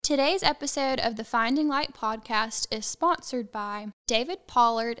Today's episode of the Finding Light podcast is sponsored by David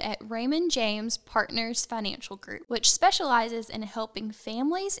Pollard at Raymond James Partners Financial Group, which specializes in helping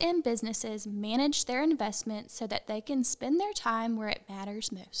families and businesses manage their investments so that they can spend their time where it matters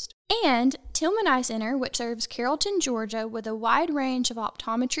most. And Tillman Eye Center, which serves Carrollton, Georgia, with a wide range of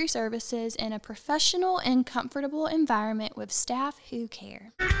optometry services in a professional and comfortable environment with staff who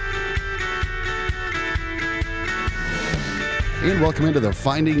care. And welcome into the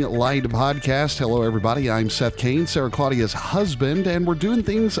Finding Light podcast. Hello, everybody. I'm Seth Kane, Sarah Claudia's husband, and we're doing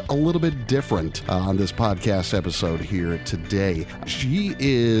things a little bit different on this podcast episode here today. She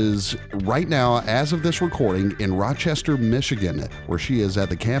is right now, as of this recording, in Rochester, Michigan, where she is at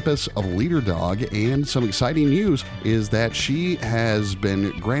the campus of Leader Dog. And some exciting news is that she has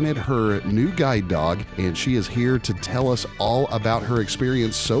been granted her new guide dog, and she is here to tell us all about her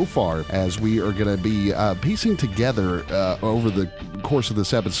experience so far, as we are going to be piecing together over the course of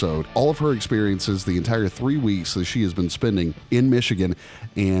this episode all of her experiences the entire 3 weeks that she has been spending in Michigan,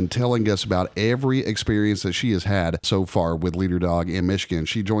 and telling us about every experience that she has had so far with Leader Dog in Michigan.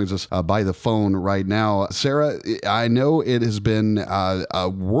 She joins us by the phone right now. Sarah, I know it has been a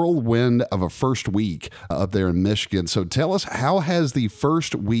whirlwind of a first week up there in Michigan. So tell us, how has the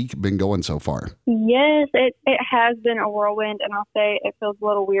first week been going so far? Yes, it has been a whirlwind, and I'll say it feels a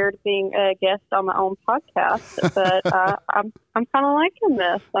little weird being a guest on my own podcast, but I'm kind of liking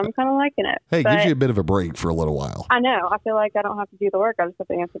this. I'm kind of liking it. Hey, it gives you a bit of a break for a little while. I know. I feel like I don't have to do the work. I just have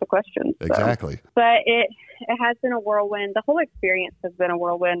to answer the questions. So. Exactly. But it has been a whirlwind. The whole experience has been a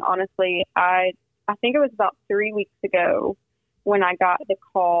whirlwind. Honestly, I think it was about 3 weeks ago when I got the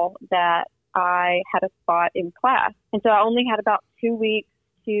call that I had a spot in class. And so I only had about 2 weeks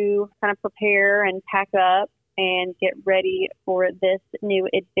to kind of prepare and pack up and get ready for this new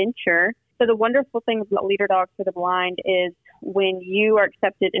adventure. So the wonderful thing about Leader Dogs for the Blind is when you are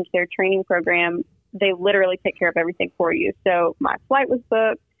accepted into their training program, they literally take care of everything for you. So my flight was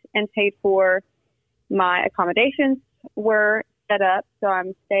booked and paid for. My accommodations were set up. So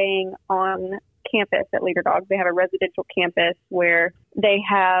I'm staying on campus at Leader Dogs. They have a residential campus where they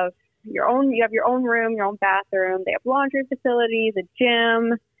have you have your own room, your own bathroom. They have laundry facilities, a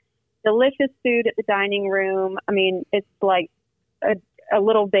gym, delicious food at the dining room. I mean, it's like a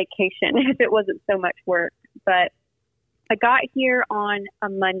little vacation if it wasn't so much work. But I got here on a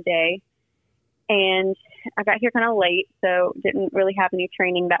Monday, and I got here kind of late, so didn't really have any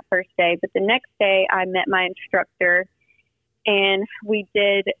training that first day. But the next day, I met my instructor, and we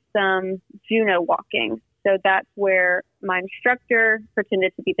did some Juno walking. So that's where my instructor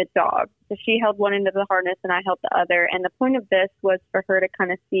pretended to be the dog. So she held one end of the harness, and I held the other. And the point of this was for her to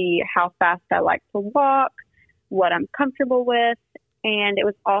kind of see how fast I like to walk, what I'm comfortable with. And it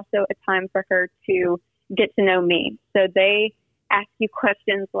was also a time for her to get to know me. So they ask you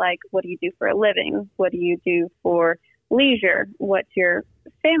questions like, what do you do for a living? What do you do for leisure? What's your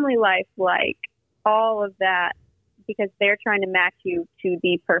family life like? All of that, because they're trying to match you to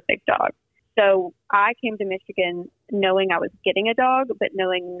the perfect dog. So I came to Michigan knowing I was getting a dog, but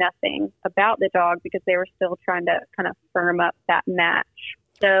knowing nothing about the dog because they were still trying to kind of firm up that match.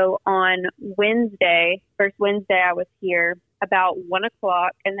 So on first Wednesday, I was here about 1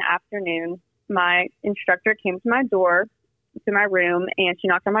 o'clock in the afternoon. My instructor came to my door, to my room, and she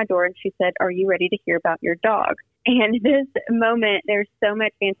knocked on my door and she said, "Are you ready to hear about your dog?" And this moment, there's so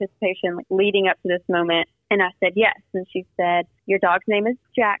much anticipation leading up to this moment. And I said, yes. And she said, "Your dog's name is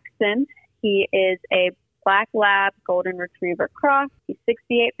Jackson. He is a Black Lab Golden Retriever cross. He's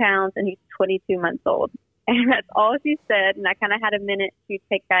 68 pounds and he's 22 months old." And that's all she said. And I kind of had a minute to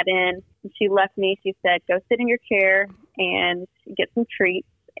take that in. And she left me. She said, "Go sit in your chair and get some treats,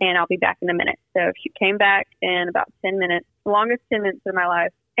 and I'll be back in a minute." So she came back in about 10 minutes, the longest 10 minutes of my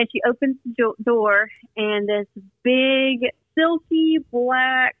life. And she opens the door, and this big, silky,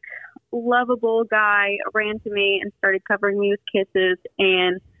 black, lovable guy ran to me and started covering me with kisses.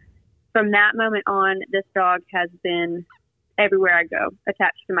 And from that moment on, this dog has been everywhere I go,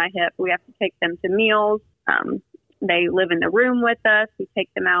 attached to my hip. We have to take them to meals. They live in the room with us. We take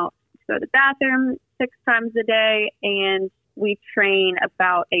them out to go to the bathroom 6 times a day, and we train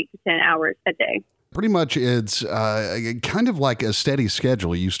about 8 to 10 hours a day. Pretty much it's kind of like a steady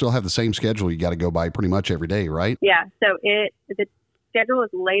schedule. You still have the same schedule you got to go by pretty much every day, right? Yeah. So the schedule is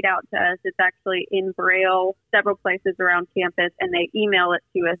laid out to us. It's actually in Braille, several places around campus, and they email it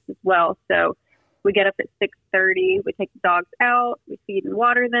to us as well. So we get up at 6:30. We take the dogs out. We feed and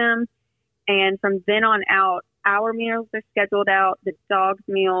water them. And from then on out, our meals are scheduled out, the dog's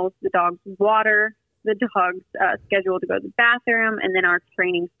meals, the dog's water, the dog's schedule to go to the bathroom, and then our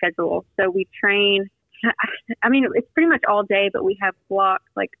training schedule. So we train I mean, it's pretty much all day, but we have blocks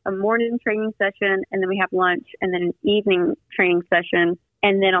like a morning training session, and then we have lunch, and then an evening training session.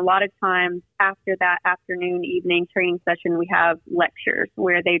 And then a lot of times after that afternoon, evening training session, we have lectures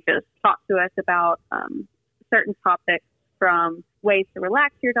where they just talk to us about certain topics, from ways to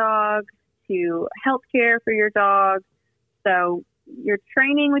relax your dog to healthcare for your dog. So you're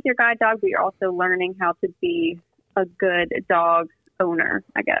training with your guide dog, but you're also learning how to be a good dog owner,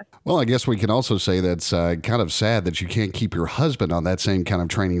 I guess. Well, I guess we can also say that's kind of sad that you can't keep your husband on that same kind of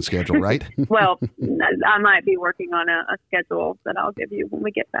training schedule, right? Well, I might be working on a schedule that I'll give you when we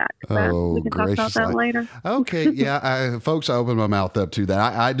get back. Oh, we can talk about that later. Okay, yeah, folks, I opened my mouth up to that.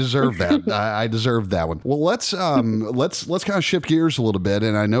 I deserve that. I deserve that one. Well, let's kind of shift gears a little bit,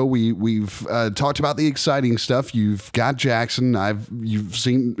 and I know we've talked about the exciting stuff. You've got Jackson. You've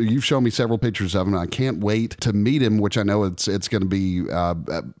shown me several pictures of him. I can't wait to meet him, which I know it's going to be.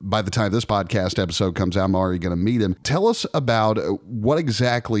 By the time this podcast episode comes out, I'm already going to meet him. Tell us about what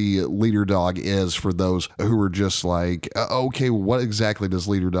exactly Leader Dog is for those who are just like, okay, what exactly does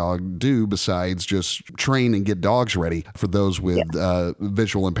Leader Dog do besides just train and get dogs ready for those with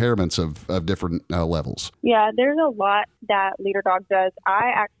visual impairments of different levels? Yeah, there's a lot that Leader Dog does.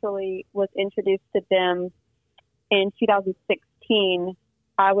 I actually was introduced to them in 2016.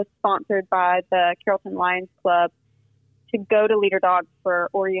 I was sponsored by the Carrollton Lions Club to go to Leader Dog for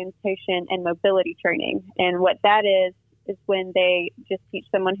orientation and mobility training. And what that is when they just teach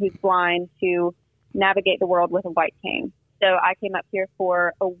someone who's blind to navigate the world with a white cane. So I came up here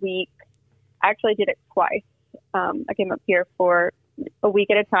for a week. I actually did it twice. I came up here for a week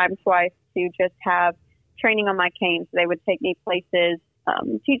at a time, twice, to just have training on my cane. So they would take me places,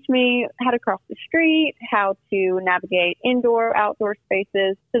 teach me how to cross the street, how to navigate indoor, outdoor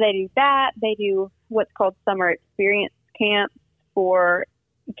spaces. So they do that. They do what's called summer experience camps for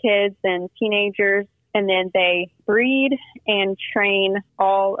kids and teenagers, and then they breed and train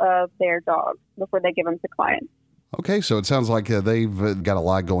all of their dogs before they give them to clients. Okay, so it sounds like they've got a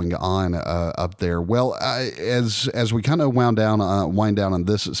lot going on up there. Well, as we kind of wind down on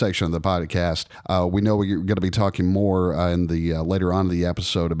this section of the podcast, we know we're going to be talking more in the later on in the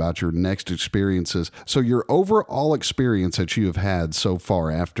episode about your next experiences. So your overall experience that you have had so far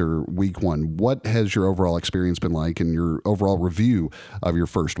after week one, what has your overall experience been like, and your overall review of your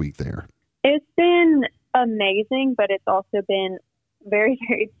first week there? It's been amazing, but it's also been very,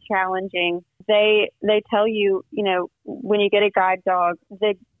 very challenging. They tell you, when you get a guide dog,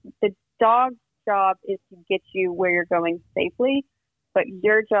 the dog's job is to get you where you're going safely, but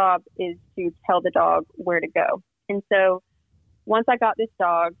your job is to tell the dog where to go. And so once I got this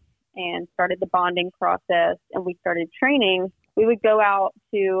dog and started the bonding process and we started training, we would go out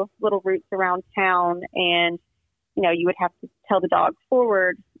to little routes around town, and, you would have to tell the dog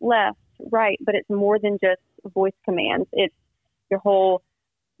forward, left, right, but it's more than just voice commands. It's your whole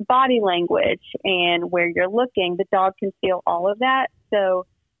body language and where you're looking. The dog can feel all of that. So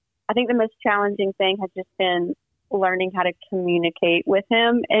I think the most challenging thing has just been learning how to communicate with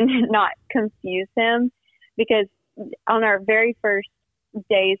him and not confuse him, because on our very first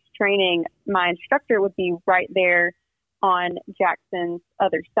day's training, my instructor would be right there on Jackson's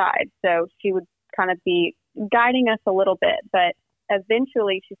other side. So she would kind of be guiding us a little bit, but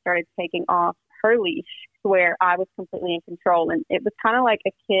eventually she started taking off her leash to where I was completely in control. And it was kind of like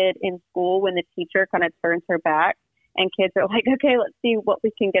a kid in school when the teacher kind of turns her back and kids are like, okay, let's see what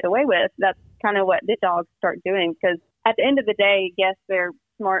we can get away with. That's kind of what the dogs start doing, because at the end of the day, yes, they're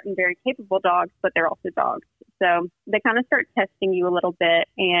smart and very capable dogs, but they're also dogs. So they kind of start testing you a little bit,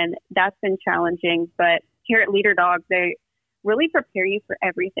 and that's been challenging. But here at Leader Dog, they really prepare you for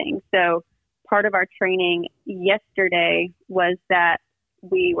everything. So part of our training yesterday was that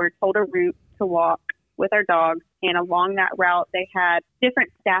we were told a route to walk with our dogs, and along that route they had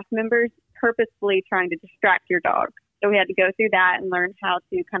different staff members purposefully trying to distract your dog. So we had to go through that and learn how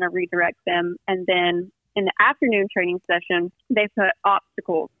to kind of redirect them. And then in the afternoon training session, they put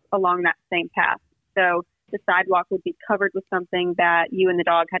obstacles along that same path. So the sidewalk would be covered with something that you and the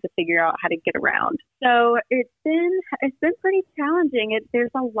dog had to figure out how to get around. So it's been pretty challenging.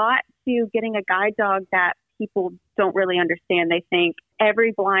 There's a lot to getting a guide dog that people don't really understand. They think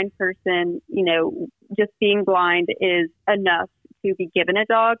every blind person, just being blind is enough to be given a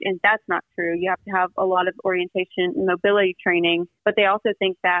dog, and that's not true. You have to have a lot of orientation and mobility training, but they also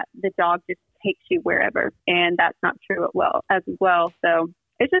think that the dog just takes you wherever, and that's not true as well. So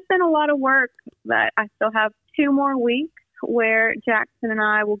it's just been a lot of work, but I still have 2 more weeks where Jackson and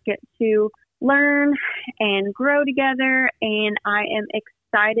I will get to learn and grow together, and I am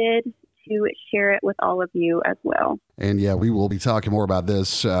excited to share it with all of you as well. And yeah, we will be talking more about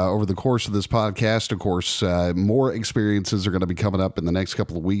this over the course of this podcast. Of course, more experiences are going to be coming up in the next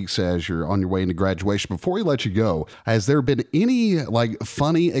couple of weeks as you're on your way into graduation. Before we let you go, has there been any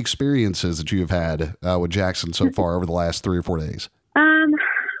funny experiences that you have had with Jackson so far over the last 3 or 4 days? I'm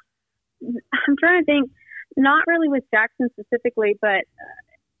trying to think. Not really with Jackson specifically, but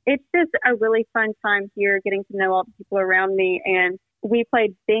it's just a really fun time here getting to know all the people around me. And we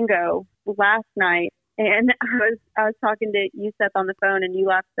played bingo last night, and I was talking to you, Seth, on the phone, and you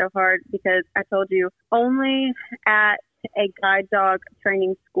laughed so hard because I told you only at a guide dog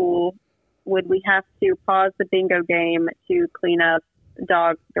training school would we have to pause the bingo game to clean up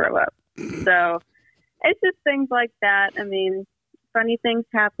dog throw up. So it's just things like that. I mean, funny things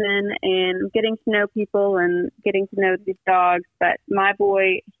happen, and getting to know people and getting to know these dogs. But my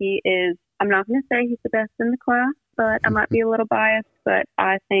boy, I'm not going to say he's the best in the class, but I might be a little biased, but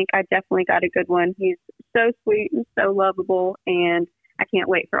I think I definitely got a good one. He's so sweet and so lovable, and I can't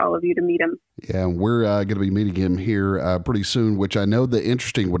wait for all of you to meet him. Yeah, we're going to be meeting him here pretty soon, which I know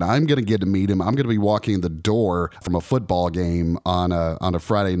when I'm going to get to meet him, I'm going to be walking in the door from a football game on a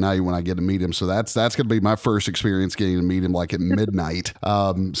Friday night when I get to meet him. So that's going to be my first experience getting to meet him at midnight.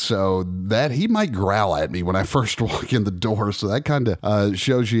 So that he might growl at me when I first walk in the door. So that kind of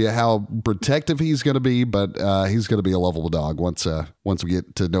shows you how protective he's going to be, but he's going to be a lovable dog once we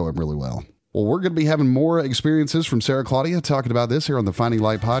get to know him really well. Well, we're going to be having more experiences from Sarah Claudia talking about this here on the Finding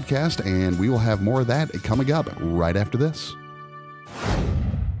Light podcast, and we will have more of that coming up right after this.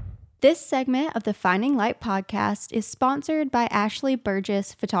 This segment of the Finding Light podcast is sponsored by Ashley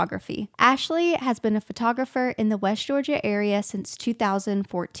Burgess Photography. Ashley has been a photographer in the West Georgia area since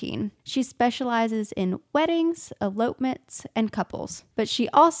 2014. She specializes in weddings, elopements, and couples, but she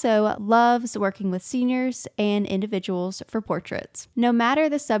also loves working with seniors and individuals for portraits. No matter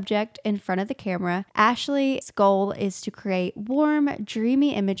the subject in front of the camera, Ashley's goal is to create warm,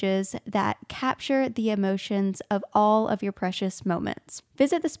 dreamy images that capture the emotions of all of your precious moments.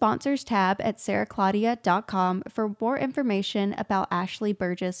 Visit the sponsors tab at sarahclaudia.com for more information about Ashley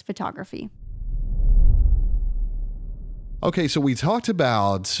Burgess Photography. Okay, so we talked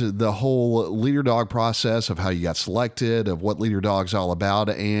about the whole leader dog process of how you got selected, of what leader dog's all about,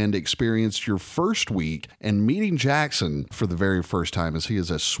 and experienced your first week and meeting Jackson for the very first time, as he is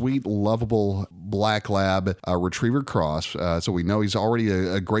a sweet, lovable black lab retriever cross. So we know he's already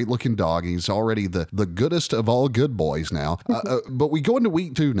a great looking dog. He's already the goodest of all good boys now. But we go into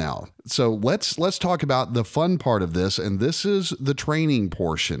week 2 now. So let's talk about the fun part of this, and this is the training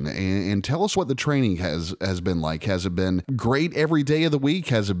portion. And tell us what the training has been like. Has it been great every day of the week?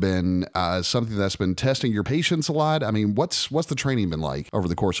 Has it been something that's been testing your patience a lot? I mean, what's the training been like over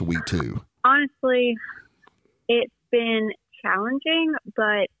the course of week 2? Honestly, it's been challenging,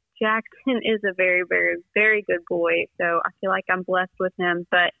 but Jackson is a very, very, very good boy. So I feel like I'm blessed with him.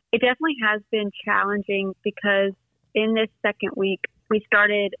 But it definitely has been challenging because in this second week, we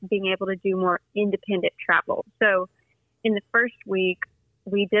started being able to do more independent travel. So in the first week,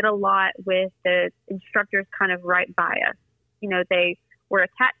 we did a lot with the instructors kind of right by us. You know, they were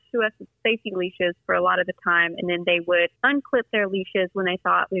attached to us with safety leashes for a lot of the time, and then they would unclip their leashes when they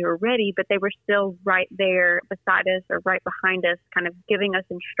thought we were ready, but they were still right there beside us or right behind us, kind of giving us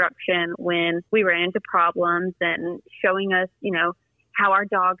instruction when we ran into problems and showing us, you know, how our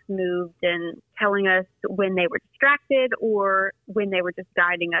dogs moved and telling us when they were distracted or when they were just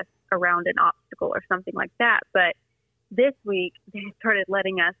guiding us around an obstacle or something like that. But this week, they started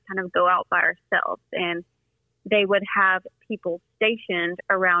letting us kind of go out by ourselves, and they would have people stationed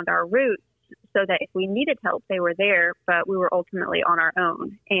around our routes so that if we needed help, they were there, but we were ultimately on our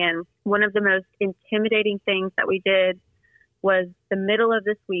own. And one of the most intimidating things that we did was the middle of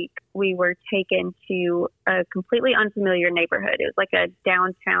this week, we were taken to a completely unfamiliar neighborhood. It was like a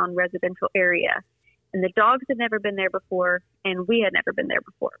downtown residential area, and the dogs had never been there before, and we had never been there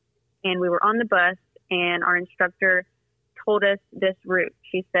before. And we were on the bus, and our instructor told us this route.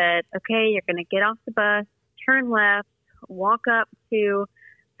 She said, okay, you're going to get off the bus, turn left, walk up to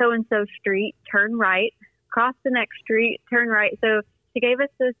so-and-so street, turn right, cross the next street, turn right. So she gave us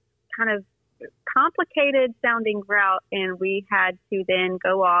this kind of complicated sounding route, and we had to then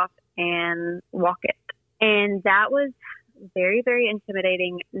go off and walk it. And that was very, very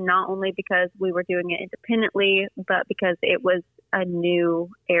intimidating, not only because we were doing it independently, but because it was a new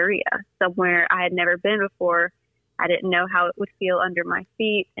area, somewhere I had never been before. I didn't know how it would feel under my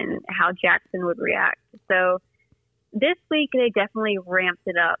feet and how Jackson would react. So this week, they definitely ramped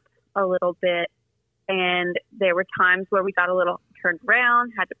it up a little bit. And there were times where we got a little turned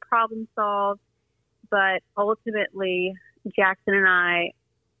around, had to problem solve. But ultimately, Jackson and I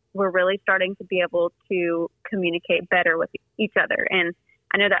we're really starting to be able to communicate better with each other. And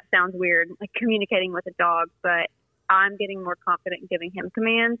I know that sounds weird, like communicating with a dog, but I'm getting more confident in giving him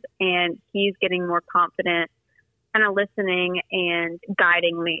commands, and he's getting more confident kind of listening and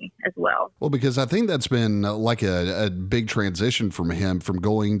guiding me as well. Well, because I think that's been like a big transition from him, from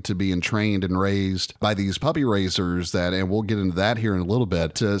going to being trained and raised by these puppy raisers and we'll get into that here in a little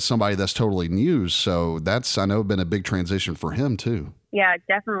bit, to somebody that's totally new. So that's, I know, been a big transition for him too. Yeah,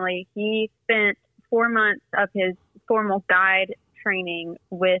 definitely. He spent 4 months of his formal guide training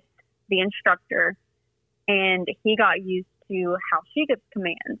with the instructor, and he got used to how she gives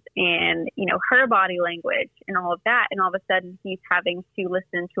commands and, her body language and all of that. And all of a sudden he's having to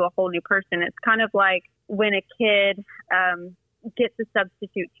listen to a whole new person. It's kind of like when a kid gets a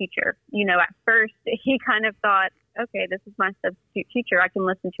substitute teacher. At first he kind of thought, okay, this is my substitute teacher. I can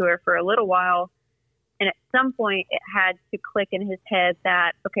listen to her for a little while. And at some point it had to click in his head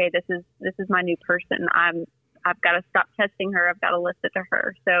that, okay, this is my new person. I've got to stop testing her. I've got to listen to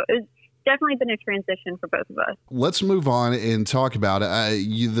her. So it was definitely been a transition for both of us. Let's move on and talk about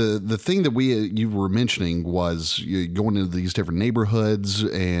the thing that you were mentioning was going into these different neighborhoods,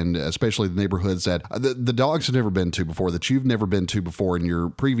 and especially the neighborhoods that the dogs have never been to before, that you've never been to before in your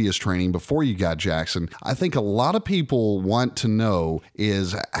previous training before you got Jackson. I think a lot of people want to know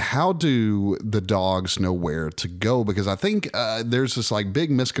is, how do the dogs know where to go? Because I think there's this like big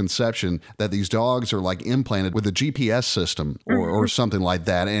misconception that these dogs are like implanted with a GPS system or something like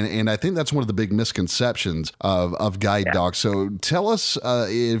that. And I think that's one of the big misconceptions of guide dogs. So tell us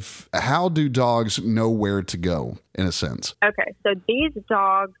how do dogs know where to go, in a sense? Okay, so these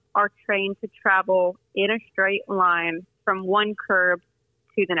dogs are trained to travel in a straight line from one curb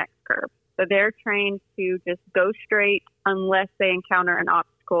to the next curb. So they're trained to just go straight unless they encounter an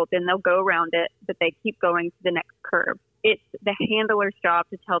obstacle. Then they'll go around it, but they keep going to the next curb. It's the handler's job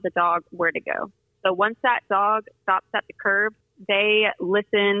to tell the dog where to go. So once that dog stops at the curb, they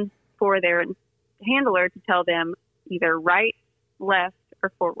listen for their handler to tell them either right, left,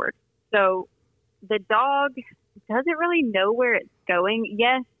 or forward. So the dog doesn't really know where it's going.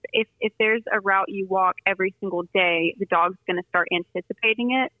 Yes, if there's a route you walk every single day, the dog's going to start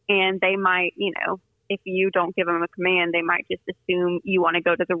anticipating it, and they might, if you don't give them a command, they might just assume you want to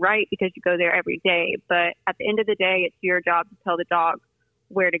go to the right because you go there every day. But at the end of the day, it's your job to tell the dog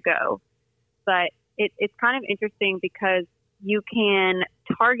where to go. But it's kind of interesting because you can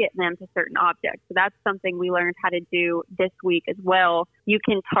target them to certain objects. So that's something we learned how to do this week as well. You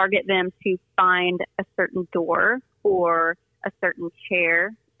can target them to find a certain door or a certain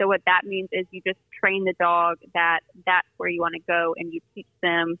chair. So what that means is you just train the dog that that's where you want to go, and you teach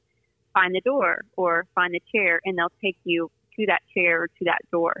them find the door or find the chair, and they'll take you to that chair or to that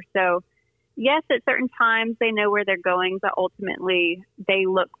door. So yes, at certain times they know where they're going, but ultimately they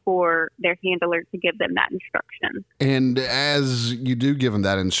look for their handler to give them that instruction. And as you do give them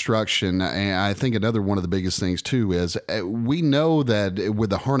that instruction, I think another one of the biggest things too is we know that with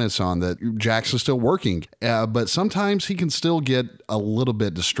the harness on that Jackson's still working, but sometimes he can still get a little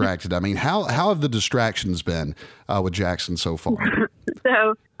bit distracted. I mean, how have the distractions been with Jackson so far?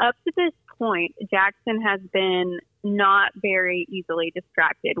 So up to this point, Jackson has been not very easily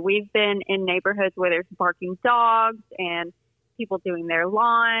distracted. We've been in neighborhoods where there's barking dogs and people doing their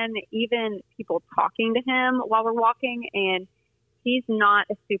lawn, even people talking to him while we're walking, and he's not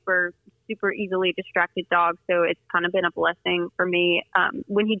a super easily distracted dog, so it's kind of been a blessing for me.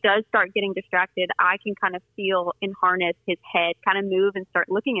 When he does start getting distracted, I can kind of feel in harness his head kind of move and start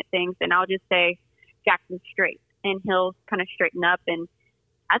looking at things, and I'll just say, Jackson, straight, and he'll kind of straighten up. And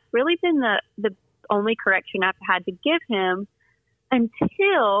that's really been the only correction I've had to give him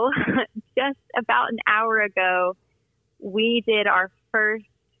until just about an hour ago, we did our first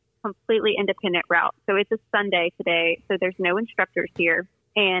completely independent route. So it's a Sunday today, so there's no instructors here.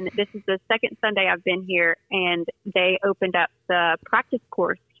 And this is the second Sunday I've been here, and they opened up the practice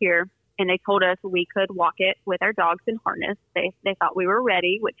course here, and they told us we could walk it with our dogs in harness. They thought we were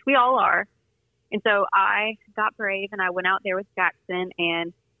ready, which we all are. And so I got brave, and I went out there with Jackson,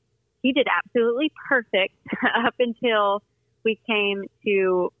 and he did absolutely perfect up until we came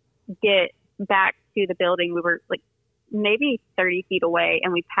to get back to the building. We were like maybe 30 feet away,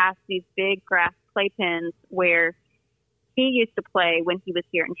 and we passed these big grass playpens where he used to play when he was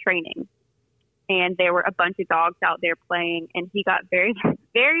here in training. And there were a bunch of dogs out there playing, and he got very,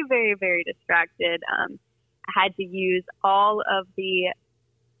 very, very, very distracted. I had to use all of the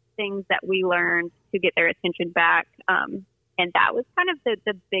things that we learned to get their attention back. And that was kind of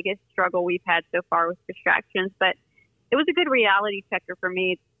the biggest struggle we've had so far with distractions. But it was a good reality checker for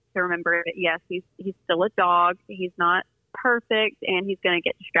me to remember that, yes, he's still a dog. He's not perfect, and he's going to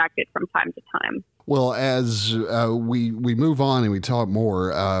get distracted from time to time. Well, as we move on and we talk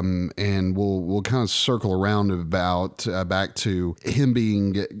more, and we'll kind of circle around about back to him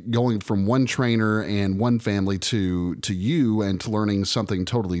going from one trainer and one family to you and to learning something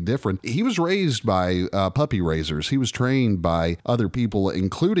totally different. He was raised by puppy raisers. He was trained by other people,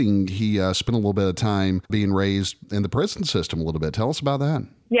 including he spent a little bit of time being raised in the prison system a little bit. Tell us about that.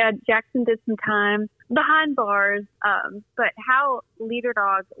 Yeah, Jackson did some time behind bars, but how Leader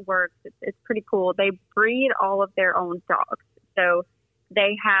Dog works, it's pretty cool. They breed all of their own dogs. So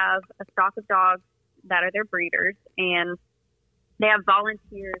they have a stock of dogs that are their breeders, and they have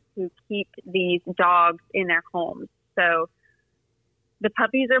volunteers who keep these dogs in their homes. So the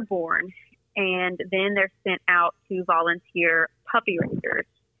puppies are born, and then they're sent out to volunteer puppy raisers.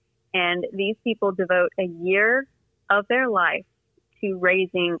 And these people devote a year of their life to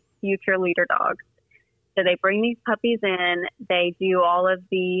raising future leader dogs. So they bring these puppies in, they do all of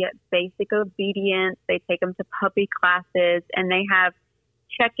the basic obedience, they take them to puppy classes, and they have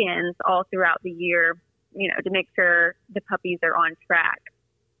check-ins all throughout the year, to make sure the puppies are on track.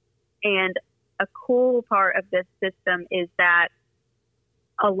 And a cool part of this system is that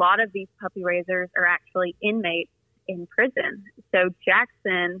a lot of these puppy raisers are actually inmates in prison. So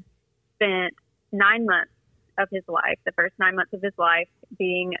Jackson spent 9 months of his life, the first 9 months of his life,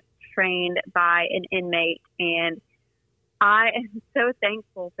 being trained by an inmate. And I am so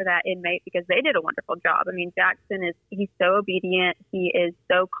thankful for that inmate because they did a wonderful job. I mean, Jackson he's so obedient. He is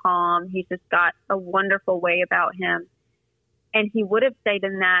so calm. He's just got a wonderful way about him. And he would have stayed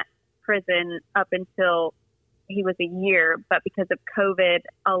in that prison up until he was a year. But because of COVID,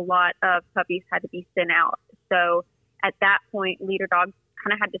 a lot of puppies had to be sent out. So at that point, Leader Dog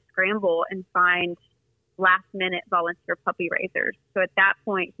kind of had to scramble and find last-minute volunteer puppy raisers. So at that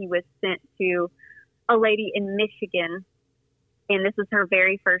point, he was sent to a lady in Michigan, and this was her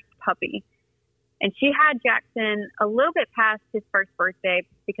very first puppy. And she had Jackson a little bit past his first birthday.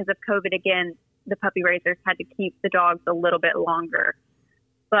 Because of COVID, again, the puppy raisers had to keep the dogs a little bit longer.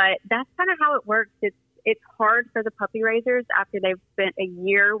 But that's kind of how it works. It's hard for the puppy raisers after they've spent a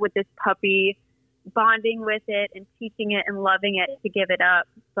year with this puppy, bonding with it and teaching it and loving it, to give it up.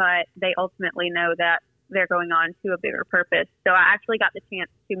 But they ultimately know that they're going on to a bigger purpose. So I actually got the chance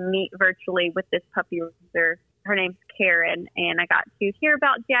to meet virtually with this puppy raiser. Her name's Karen, and I got to hear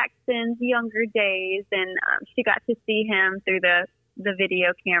about Jackson's younger days, and she got to see him through the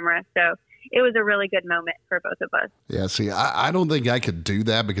video camera. So it was a really good moment for both of us. Yeah, see, I don't think I could do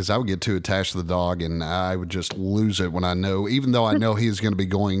that because I would get too attached to the dog and I would just lose it when even though I know he's going to be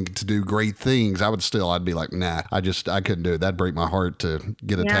going to do great things, I'd be like, nah, I couldn't do it. That'd break my heart to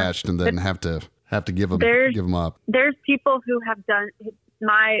get attached and then have to give them up. There's people who have done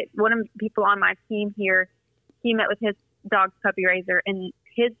one of the people on my team here. He met with his dog's puppy raiser, and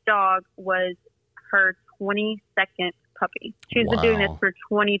his dog was her 22nd puppy. She's been doing this for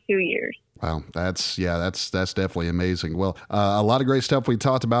 22 years. Wow, that's definitely amazing. Well, a lot of great stuff we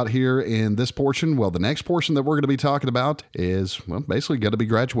talked about here in this portion. Well, the next portion that we're going to be talking about is, basically going to be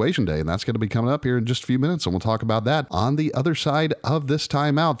graduation day, and that's going to be coming up here in just a few minutes, and we'll talk about that on the other side of this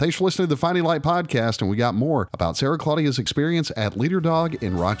time out. Thanks for listening to the Finding Light podcast, and we got more about Sarah Claudia's experience at Leader Dog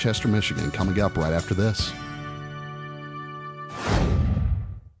in Rochester, Michigan, coming up right after this.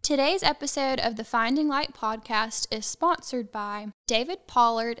 Today's episode of the Finding Light podcast is sponsored by David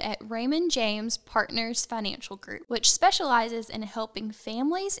Pollard at Raymond James Partners Financial Group, which specializes in helping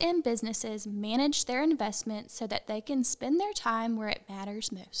families and businesses manage their investments so that they can spend their time where it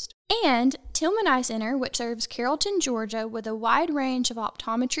matters most. And Tillman Eye Center, which serves Carrollton, Georgia, with a wide range of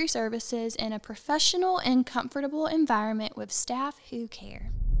optometry services in a professional and comfortable environment with staff who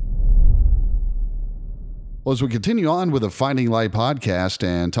care. Well, as we continue on with the Finding Light podcast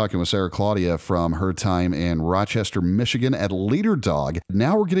and talking with Sarah Claudia from her time in Rochester, Michigan at Leader Dog,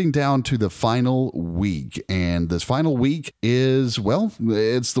 now we're getting down to the final week. And this final week is,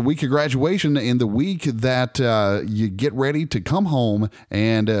 it's the week of graduation and the week that you get ready to come home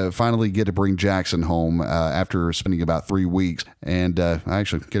and finally get to bring Jackson home after spending about 3 weeks. And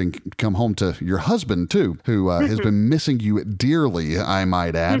actually getting to come home to your husband, too, who has been missing you dearly, I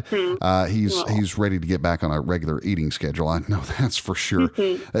might add. He's ready to get back on a regular eating schedule. I know that's for sure.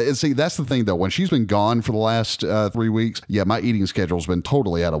 See, that's the thing, though. When she's been gone for the last 3 weeks, my eating schedule's been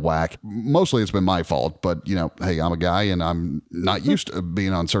totally out of whack. Mostly it's been my fault, but, hey, I'm a guy and I'm not used to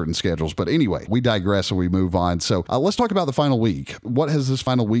being on certain schedules. But anyway, we digress and we move on. So let's talk about the final week. What has this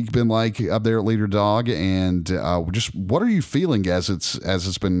final week been like up there at Leader Dog? And just what are you feeling as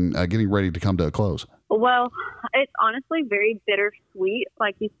it's been getting ready to come to a close? Well, it's honestly very bittersweet.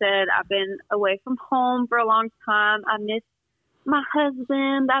 Like you said, I've been away from home for a long time. I miss my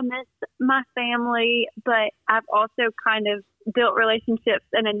husband. I miss my family, but I've also kind of built relationships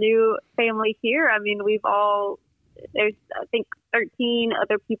and a new family here. I mean, there's, I think, 13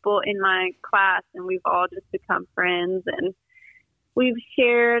 other people in my class, and we've all just become friends, and we've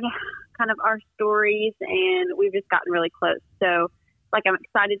shared kind of our stories, and we've just gotten really close. So, like, I'm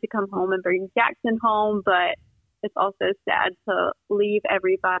excited to come home and bring Jackson home, but it's also sad to leave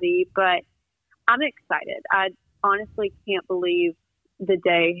everybody. But I'm excited. I honestly can't believe the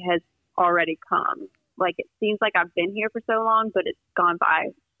day has already come. Like, it seems like I've been here for so long, but it's gone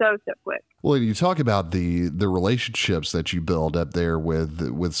by so quick. Well, you talk about the relationships that you build up there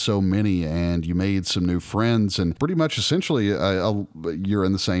with so many, and you made some new friends, and pretty much essentially you're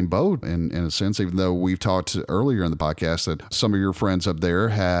in the same boat in a sense, even though we've talked earlier in the podcast that some of your friends up there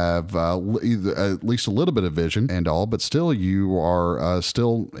have at least a little bit of vision and all, but still you are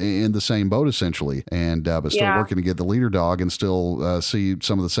still in the same boat essentially, and but still working to get the leader dog and still see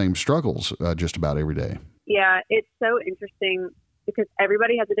some of the same struggles just about every day. Yeah, it's so interesting because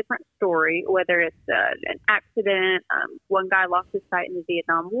everybody has a different story, whether it's an accident. One guy lost his sight in the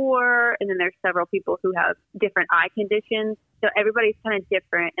Vietnam War, and then there's several people who have different eye conditions. So everybody's kind of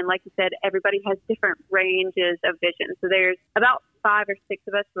different. And like you said, everybody has different ranges of vision. So there's about 5 or 6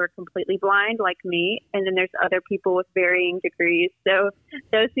 of us who are completely blind, like me, and then there's other people with varying degrees. So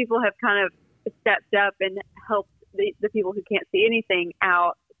those people have kind of stepped up and helped the people who can't see anything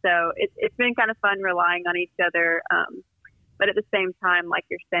out. So it's been kind of fun relying on each other. But at the same time, like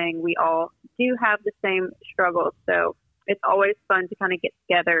you're saying, we all do have the same struggles. So it's always fun to kind of get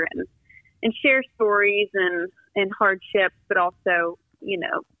together and share stories and hardships, but also,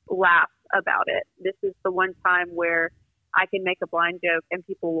 laugh about it. This is the one time where I can make a blind joke and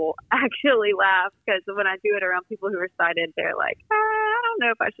people will actually laugh, because when I do it around people who are sighted, they're like, I don't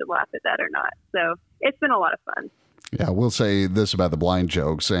know if I should laugh at that or not. So it's been a lot of fun. Yeah, we'll say this about the blind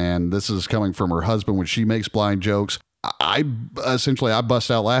jokes, and this is coming from her husband. When she makes blind jokes, I bust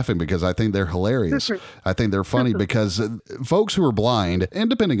out laughing because I think they're hilarious. I think they're funny because folks who are blind,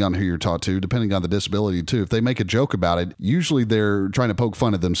 and depending on who you're taught to, depending on the disability too, if they make a joke about it, usually they're trying to poke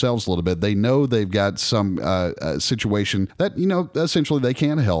fun at themselves a little bit. They know they've got some situation that, essentially they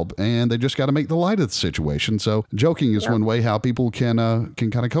can't help, and they just got to make the light of the situation. So joking is one way how people can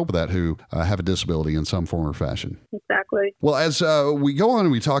kind of cope with that who have a disability in some form or fashion. Exactly. Well, as we go on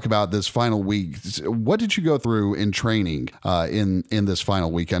and we talk about this final week, what did you go through in training in this final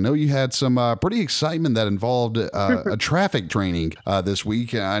week? I know you had some pretty excitement that involved a traffic training this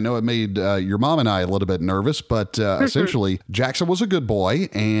week. I know it made your mom and I a little bit nervous, but essentially Jackson was a good boy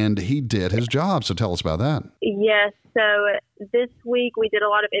and he did his job. So tell us about that. Yes. So this week we did a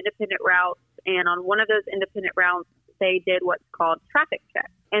lot of independent routes, and on one of those independent routes, they did what's called traffic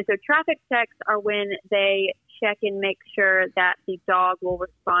checks. And so traffic checks are when they check and make sure that the dog will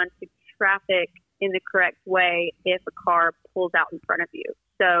respond to traffic in the correct way if a car pulls out in front of you.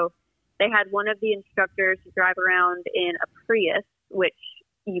 So they had one of the instructors drive around in a Prius, which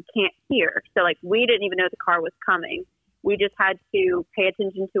you can't hear. So we didn't even know the car was coming. We just had to pay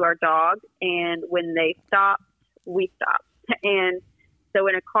attention to our dog, and when they stopped, we stopped. And so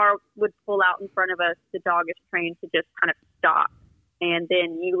when a car would pull out in front of us, the dog is trained to just kind of stop. And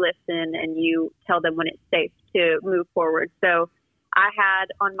then you listen and you tell them when it's safe to move forward. So I had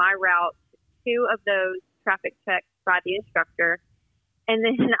on my route 2 of those traffic checks by the instructor. And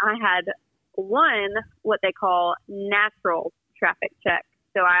then I had one, what they call natural traffic check.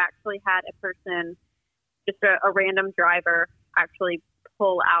 So I actually had a person, just a random driver, actually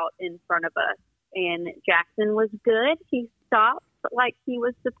pull out in front of us. And Jackson was good. He stopped like he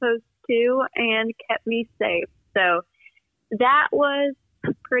was supposed to and kept me safe. So that was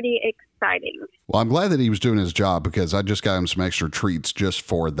pretty exciting. Well, I'm glad that he was doing his job, because I just got him some extra treats just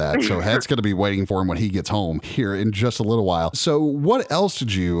for that. So Head's going to be waiting for him when he gets home here in just a little while. So what else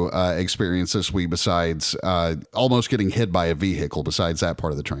did you experience this week besides almost getting hit by a vehicle, besides that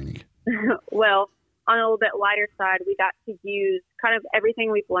part of the training? Well, on a little bit lighter side, we got to use kind of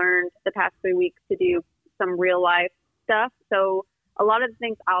everything we've learned the past 3 weeks to do some real life stuff. So a lot of the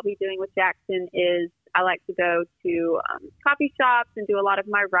things I'll be doing with Jackson is I like to go to coffee shops and do a lot of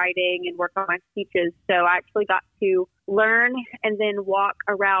my writing and work on my speeches. So I actually got to learn and then walk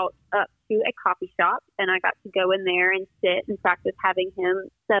a route up to a coffee shop, and I got to go in there and sit and practice having him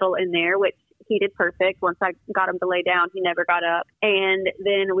settle in there, which he did perfect. Once I got him to lay down, he never got up. And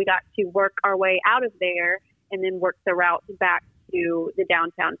then we got to work our way out of there and then work the route back to the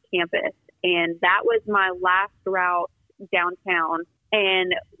downtown campus. And that was my last route downtown.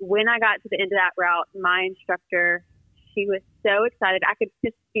 And when I got to the end of that route, my instructor, she was so excited. I could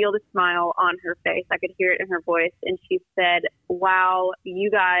just feel the smile on her face. I could hear it in her voice. And she said, wow,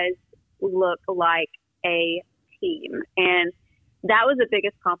 you guys look like a team. And that was the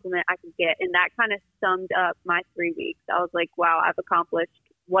biggest compliment I could get. And that kind of summed up my 3 weeks. I was like, wow, I've accomplished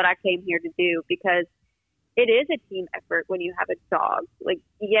what I came here to do, because it is a team effort when you have a dog. Like,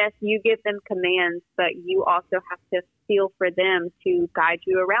 yes, you give them commands, but you also have to feel for them to guide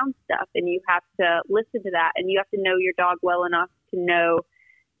you around stuff. And you have to listen to that. And you have to know your dog well enough to know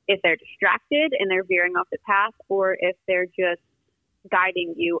if they're distracted and they're veering off the path, or if they're just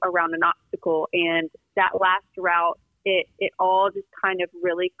guiding you around an obstacle. And that last route, it all just kind of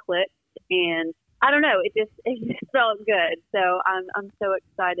really clicked. And I don't know, it just felt good. So I'm so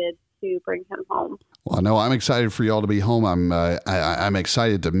excited to bring him home. Well, no, I'm excited for y'all to be home. I'm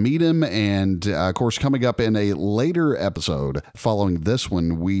excited to meet him. And of course, coming up in a later episode following this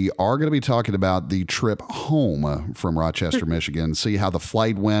one, we are going to be talking about the trip home from Rochester, Michigan, see how the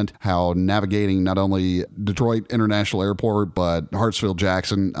flight went, how navigating not only Detroit International Airport, but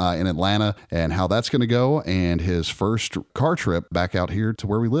Hartsfield-Jackson in Atlanta, and how that's going to go, and his first car trip back out here to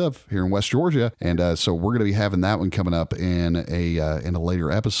where we live here in West Georgia. And so we're going to be having that one coming up in a later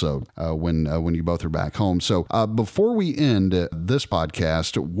episode when you both are back home. So before we end this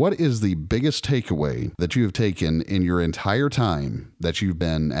podcast, what is the biggest takeaway that you have taken in your entire time that you've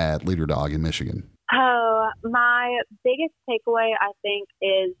been at Leader Dog in Michigan? Oh, my biggest takeaway, I think,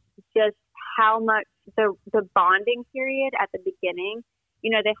 is just how much the bonding period at the beginning,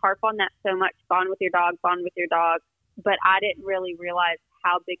 you know, they harp on that so much, bond with your dog, but I didn't really realize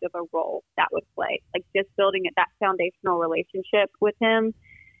how big of a role that would play. Like, just building that foundational relationship with him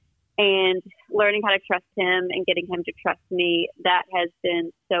and learning how to trust him and getting him to trust me, that has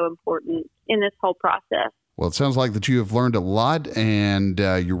been so important in this whole process. Well, it sounds like that you have learned a lot, and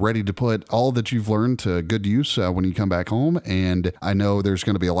you're ready to put all that you've learned to good use when you come back home. And I know there's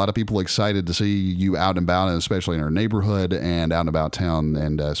going to be a lot of people excited to see you out and about, and especially in our neighborhood and out and about town,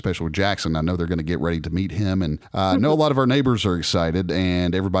 and especially with Jackson. I know they're going to get ready to meet him. And I know a lot of our neighbors are excited,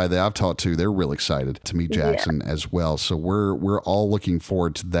 and everybody that I've talked to, they're real excited to meet Jackson as well. So we're all looking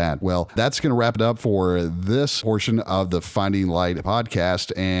forward to that. Well, that's going to wrap it up for this portion of the Finding Light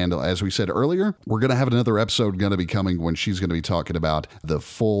podcast. And as we said earlier, we're going to have another episode going to be coming when she's going to be talking about the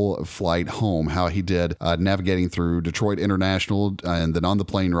full flight home, how he did navigating through Detroit International and then on the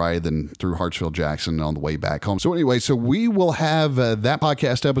plane ride, then through Hartsfield-Jackson on the way back home. So anyway, so we will have that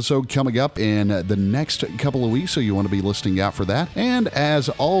podcast episode coming up in the next couple of weeks. So you want to be listening out for that. And as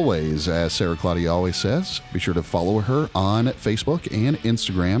always, as Sarah Claudia always says, be sure to follow her on Facebook and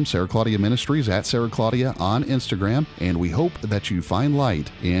Instagram, Sarah Claudia Ministries at Sarah Claudia on Instagram. And we hope that you find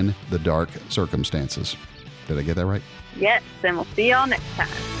light in the dark circumstances. Did I get that right? Yes, and we'll see y'all next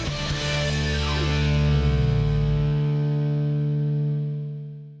time.